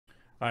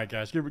All right,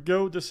 guys, here we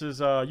go. This is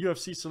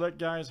UFC Select,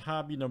 guys.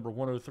 Hobby number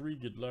 103.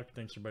 Good luck.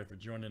 Thanks, everybody, for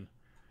joining.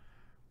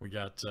 We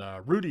got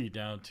Rudy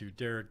down to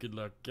Derek. Good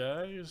luck,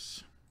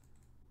 guys.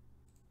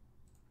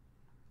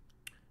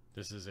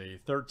 This is a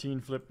 13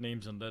 flip,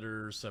 names and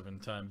letters, 7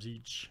 times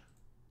each.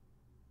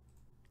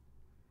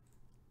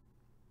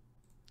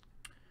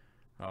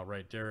 All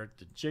right, Derek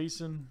to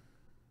Jason.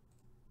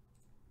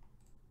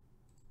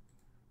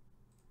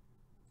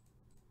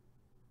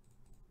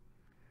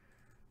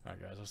 All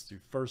right, guys, let's do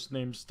first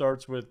name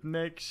starts with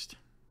next.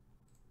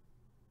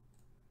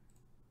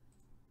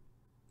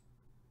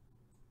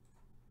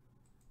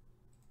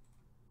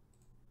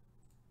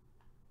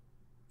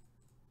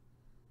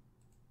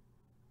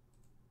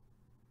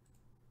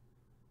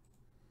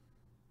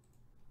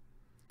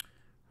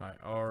 All right,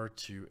 R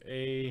to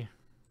A.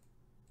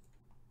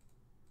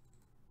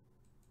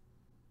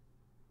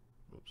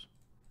 Whoops.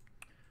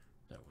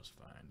 That was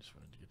fine. Just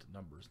wanted to get the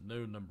numbers.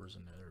 No numbers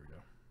in there. There we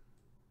go.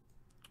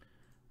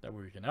 That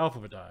way we can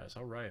alphabetize.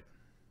 All right.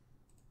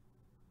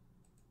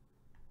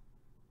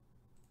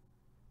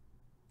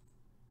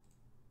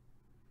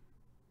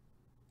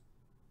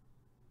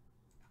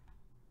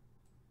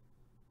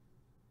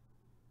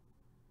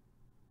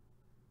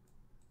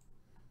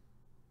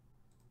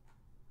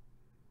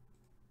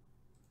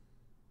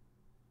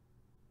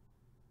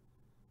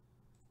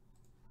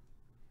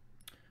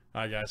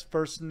 All right, guys.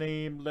 First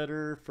name,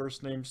 letter,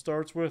 first name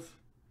starts with.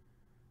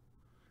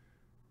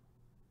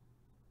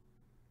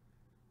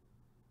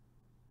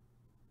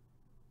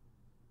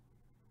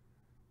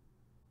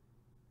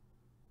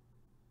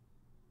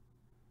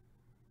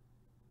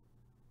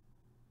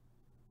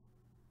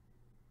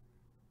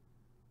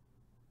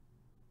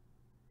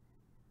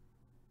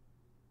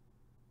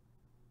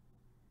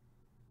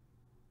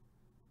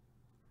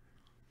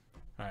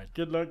 All right,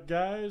 good luck,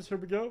 guys. Here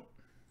we go.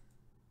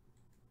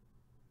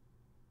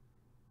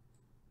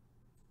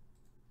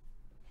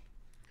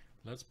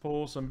 Let's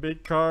pull some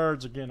big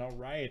cards again. All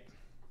right.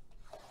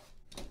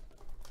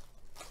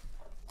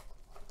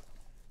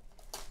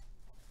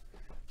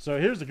 So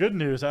here's the good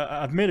news.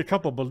 I've made a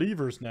couple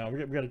believers now.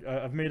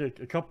 I've made a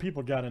couple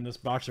people got in this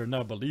box that are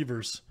now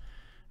believers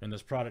in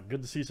this product.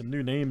 Good to see some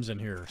new names in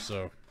here.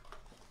 So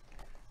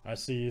I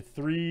see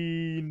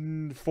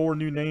 3, 4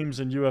 new names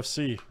in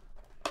UFC.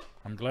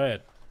 I'm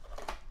glad.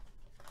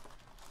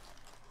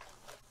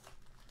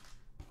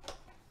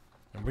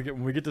 And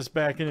when we get this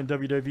back in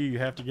WWE, you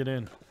have to get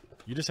in.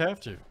 You just have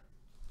to. There's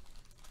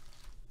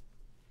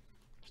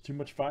too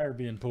much fire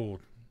being pulled.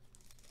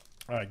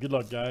 All right, good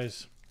luck,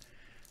 guys.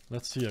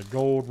 Let's see a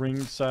gold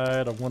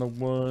ringside, a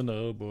 101.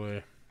 Oh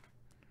boy.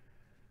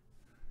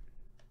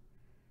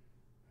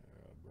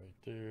 Right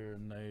there,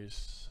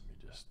 nice. Let me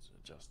just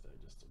adjust that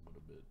just a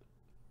little bit.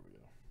 There we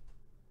go.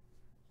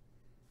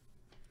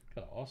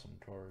 Got an awesome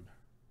card.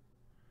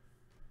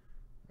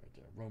 Right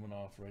there,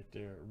 Romanoff right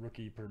there.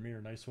 Rookie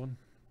Premier, nice one.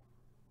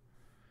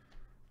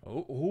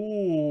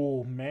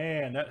 Oh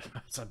man,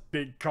 that's a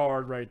big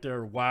card right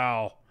there.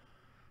 Wow.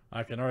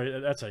 I can already,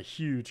 that's a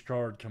huge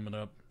card coming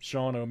up.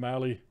 Sean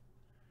O'Malley.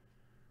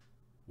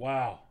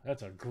 Wow,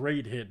 that's a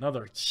great hit.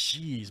 Another,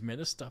 jeez, man,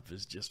 this stuff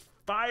is just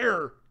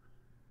fire.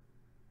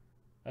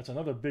 That's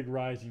another big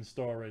rising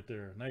star right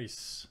there.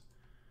 Nice.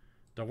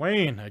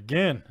 Dwayne,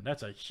 again,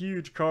 that's a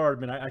huge card,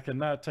 man. I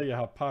cannot tell you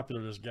how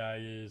popular this guy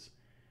is.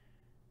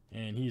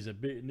 And he's a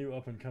big, new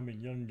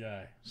up-and-coming young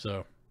guy.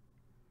 So,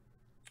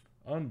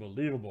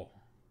 unbelievable.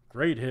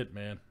 Great hit,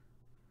 man.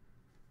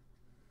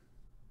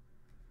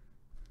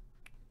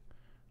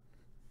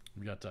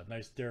 We got that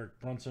nice Derek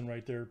Brunson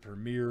right there,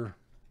 Premier.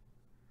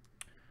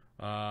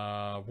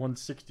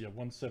 160 of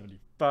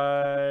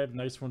 175.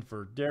 Nice one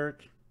for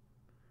Derek.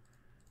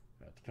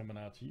 That's coming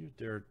out to you.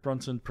 Derek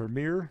Brunson,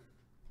 Premier.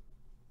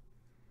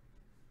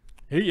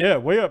 Hey, yeah,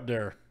 way up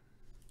there.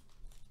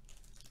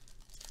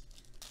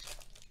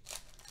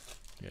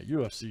 Yeah,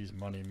 UFC's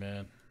money,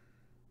 man.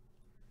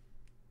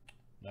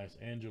 Nice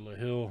Angela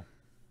Hill.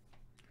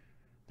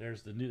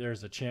 There's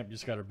the champ.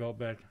 Just got her belt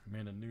back.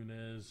 Amanda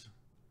Nunes.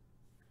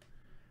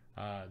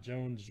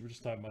 Jones. We're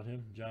just talking about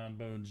him. John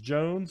Bones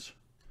Jones.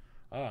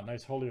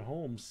 Nice Holly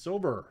Holmes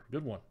silver.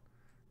 Good one.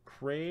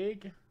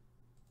 Craig.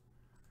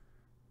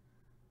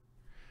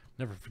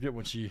 Never forget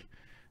when she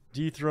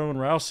dethroned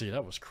Rousey.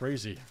 That was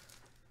crazy.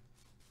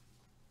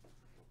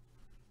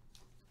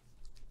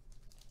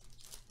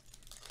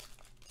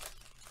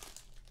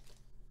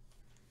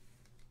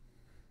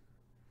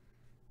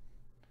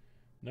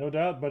 No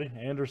doubt, buddy.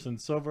 Anderson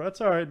silver.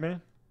 That's all right,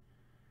 man.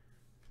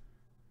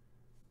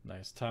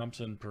 Nice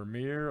Thompson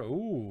Premier.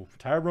 Ooh,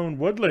 Tyrone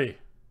Woodley.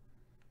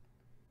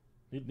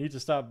 Need to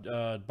stop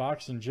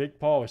boxing Jake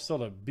Paul. He's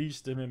still a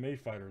beast MMA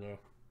fighter, though.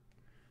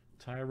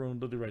 Tyrone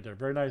Woodley right there.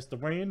 Very nice.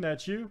 Dwayne,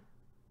 that's you.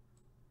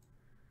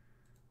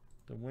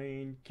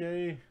 Dwayne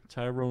K.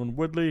 Tyrone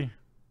Woodley.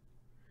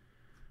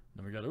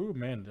 Then we got, ooh,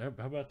 man,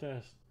 how about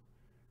that?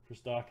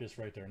 Christakis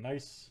right there.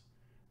 Nice.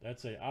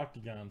 That's a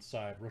octagon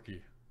side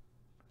rookie.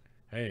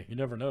 Hey, you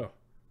never know.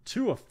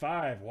 2 of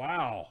 5.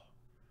 Wow.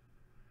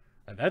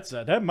 And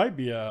that might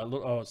be a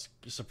little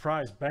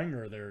surprise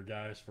banger there,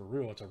 guys. For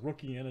real, it's a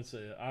rookie and it's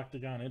an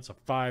octagon. And it's a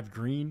 5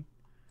 green.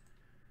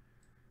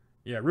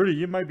 Yeah, Rudy,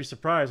 you might be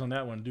surprised on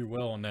that one. Do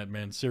well on that,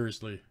 man.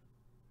 Seriously.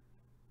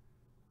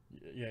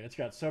 Yeah, it's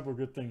got several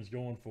good things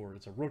going for it.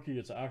 It's a rookie.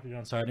 It's an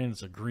octagon side and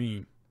it's a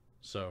green.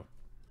 So.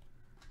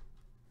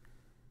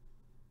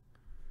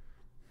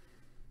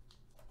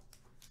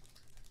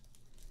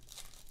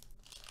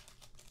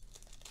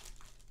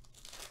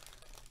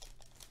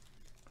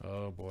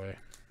 Oh boy.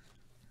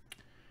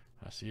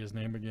 I see his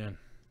name again.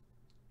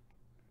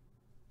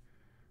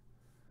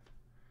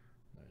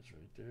 Nice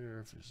right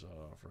there. Face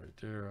off right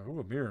there. Oh,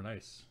 a mirror.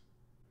 Nice.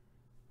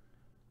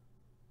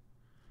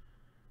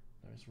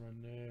 Nice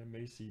run there.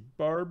 Macy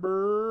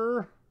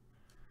Barber.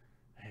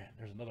 Man,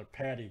 there's another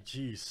Patty.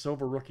 Jeez,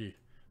 silver rookie.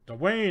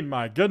 Dwayne,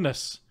 my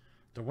goodness.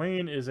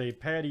 Dwayne is a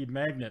Patty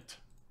magnet.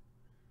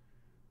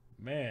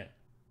 Man,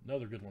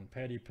 another good one.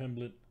 Patty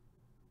Pimblett.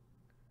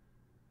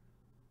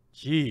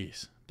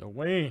 Jeez,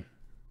 Dwayne.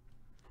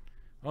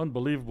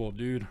 Unbelievable,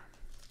 dude.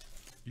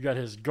 You got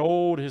his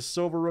gold, his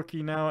silver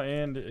rookie now,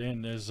 and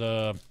his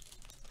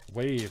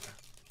wave.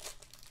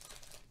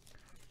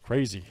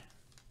 Crazy.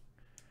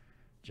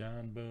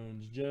 John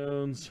Bones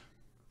Jones.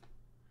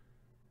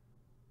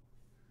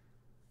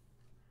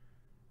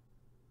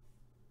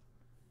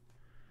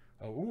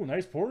 Oh, ooh,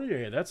 nice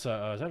Poirier. That's is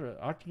that an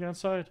octagon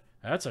side?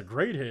 That's a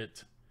great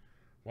hit.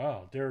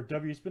 Wow, Derek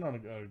W. He's been on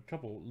a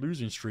couple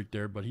losing streak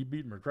there, but he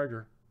beat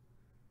McGregor.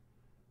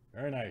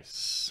 Very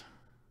nice.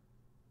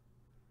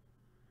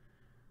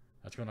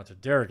 That's going out to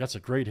Derek. That's a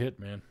great hit,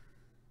 man.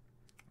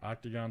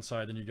 Octagon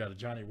side. Then you got a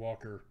Johnny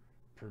Walker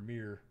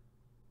Premier.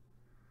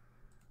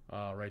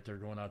 Right there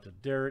going out to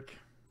Derek.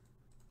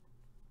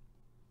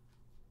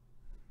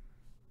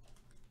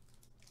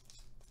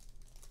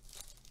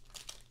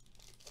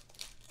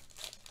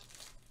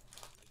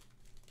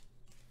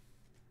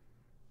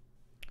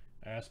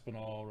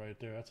 Aspinall right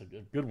there. That's a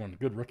good one.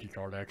 Good rookie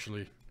card,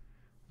 actually.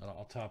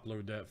 I'll top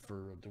load that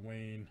for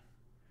Dwayne.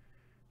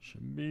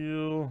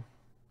 Shamil.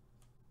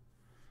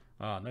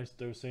 Nice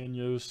Dos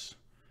Anjos.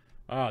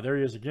 There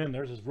he is again.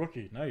 There's his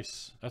rookie.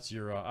 Nice. That's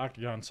your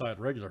octagon side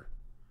regular.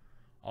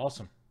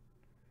 Awesome.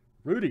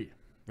 Rudy.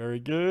 Very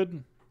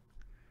good.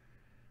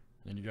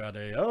 Then you got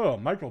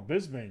Michael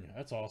Bisping.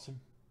 That's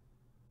awesome.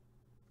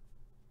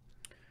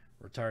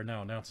 Retired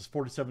now. Announces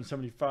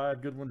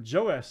 47.75. Good one.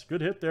 Joe S.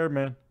 Good hit there,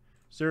 man.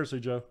 Seriously,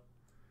 Joe.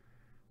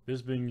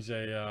 Bisping's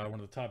one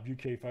of the top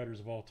UK fighters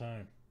of all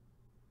time.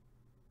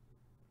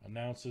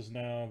 Announces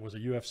now. Was a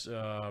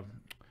UFC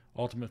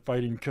Ultimate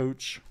Fighting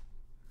coach.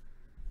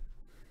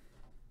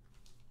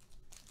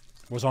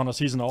 Was on a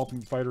season of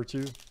Ultimate Fighter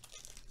too.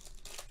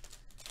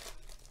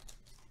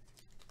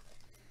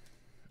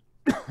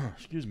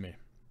 Excuse me.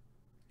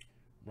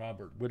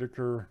 Robert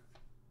Whitaker.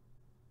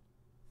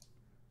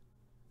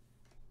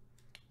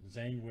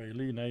 Zhang Wei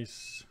Li,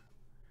 nice.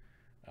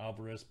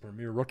 Alvarez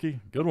Premier rookie,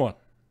 good one.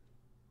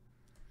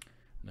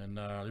 And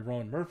then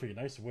Leron Murphy,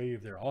 nice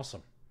wave there,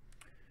 awesome.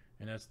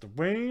 And that's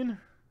Dwayne.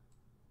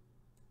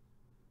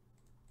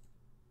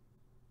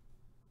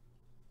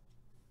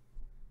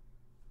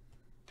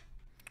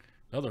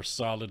 Another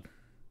solid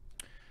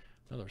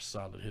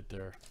hit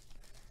there.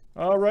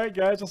 All right,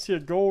 guys, let's see a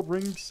gold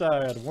ring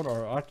side,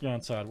 or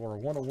octagon side, or a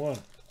 101.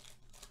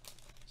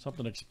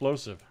 Something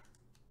explosive.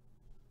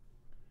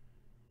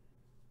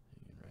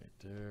 Right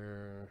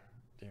there,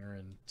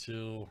 Darren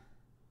Till,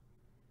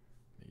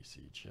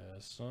 Macy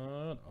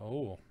Chasson.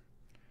 Oh,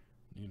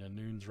 Nina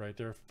Nunes right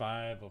there,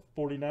 5 of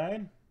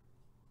 49.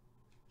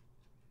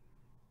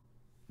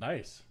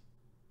 Nice.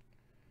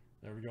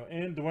 There we go.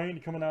 And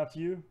Dwayne coming out to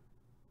you.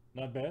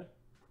 Not bad.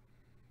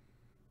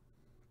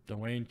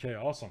 Dwayne K,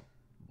 awesome.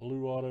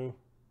 Blue auto,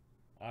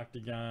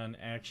 octagon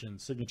action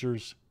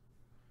signatures.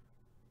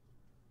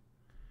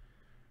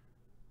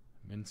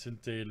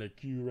 Vincente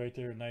Leque right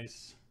there,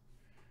 nice.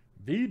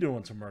 V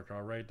doing some work,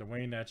 all right.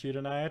 Dwayne, that's you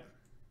tonight.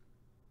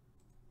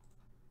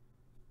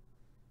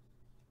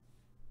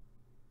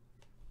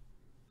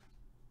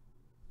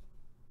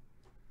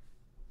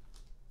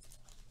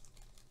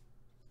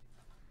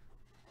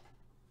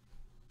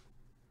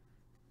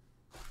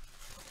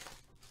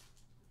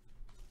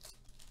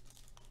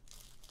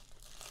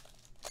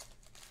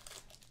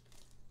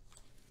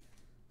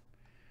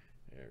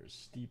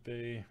 There's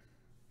Stipe.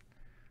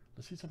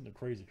 Let's see something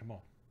crazy. Come on.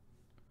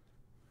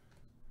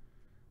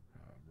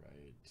 All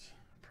right.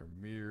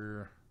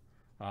 Premier.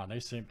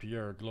 Nice St.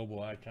 Pierre.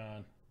 Global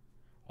icon.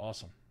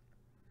 Awesome.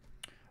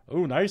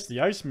 Oh, nice. The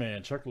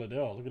Iceman. Chuck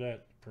Liddell. Look at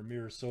that.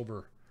 Premier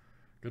silver.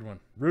 Good one.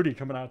 Rudy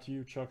coming out to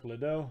you. Chuck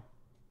Liddell.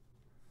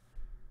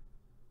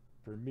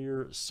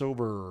 Premier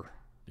silver.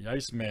 The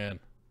Iceman.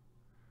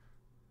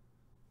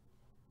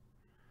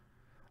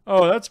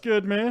 Oh, that's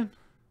good, man.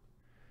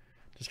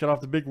 Just got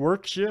off the big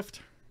work shift.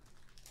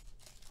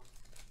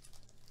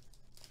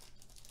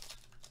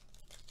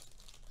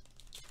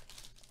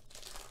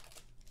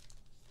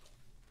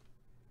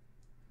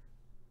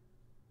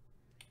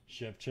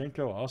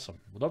 Shevchenko, awesome.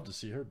 Would love to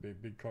see her.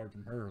 Big card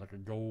from her, like a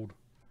gold.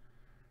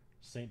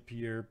 St.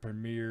 Pierre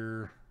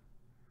Premier.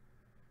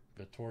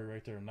 Vettori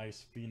right there.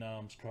 Nice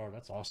Phenoms card.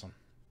 That's awesome.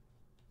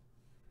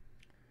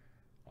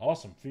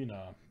 Awesome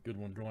Phenom. Good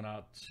one going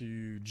out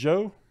to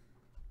Joe.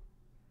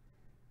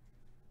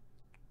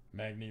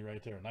 Magni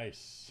right there.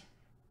 Nice.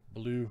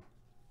 Blue.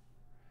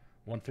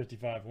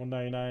 155,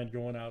 199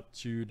 going out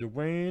to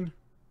Dwayne.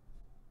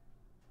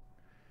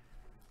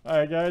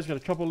 Alright guys, got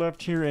a couple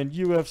left here in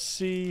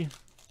UFC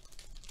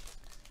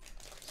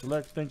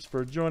Select. Thanks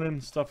for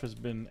joining. Stuff has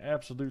been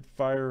absolute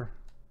fire.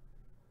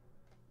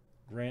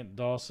 Grant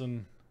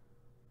Dawson.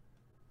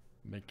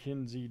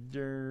 Mackenzie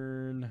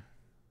Dern.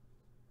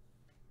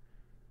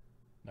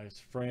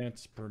 Nice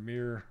France.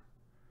 Premier.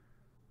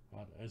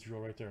 Wow,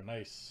 Israel right there.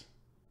 Nice.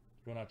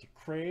 Going out to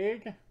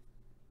Craig.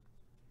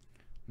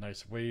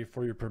 Nice wave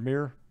for your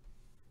Premier.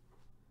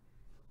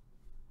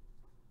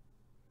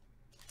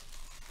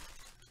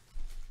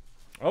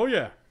 Oh,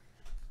 yeah.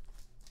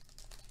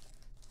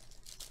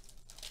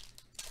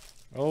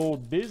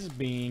 Old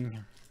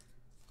Bisbing.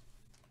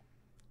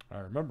 I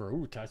remember.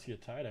 Ooh, I see a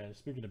tie-dye.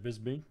 Speaking of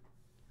Bisbing.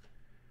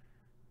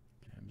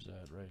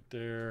 Camzat right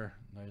there.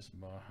 Nice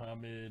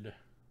Muhammad.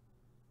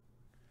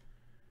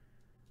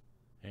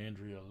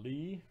 Andrea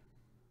Lee.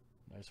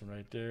 Nice one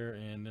right there.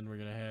 And then we're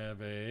going to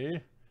have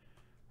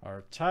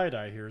our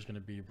tie-dye here is going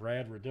to be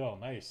Brad Riddell.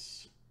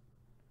 Nice.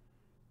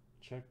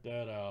 Check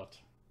that out.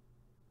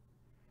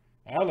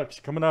 Alex,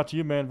 coming out to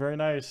you, man. Very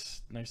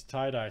nice. Nice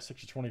tie-dye.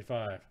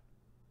 6/25.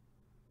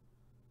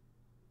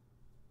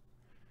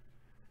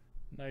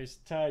 Nice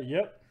tie.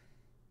 Yep.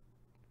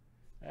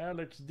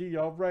 Alex D.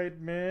 All right,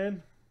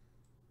 man.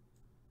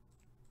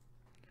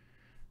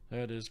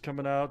 That is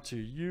coming out to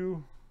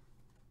you.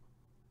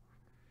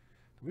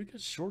 Did we get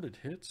shorted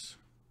hits?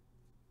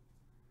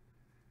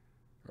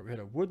 Or we had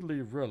a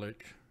Woodley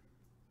Relic.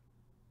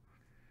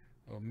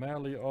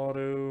 O'Malley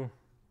Auto.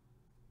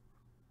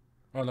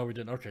 Oh, no, we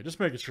didn't. Okay, just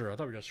making sure. I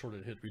thought we got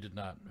shorted hit. We did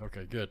not.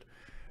 Okay, good.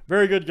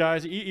 Very good,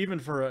 guys. Even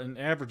for an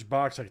average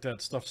box like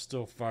that, stuff's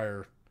still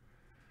fire.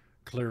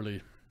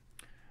 Clearly.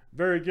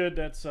 Very good.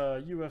 That's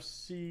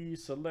UFC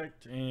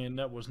Select, and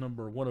that was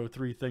number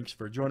 103. Thanks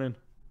for joining.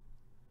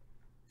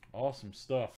 Awesome stuff.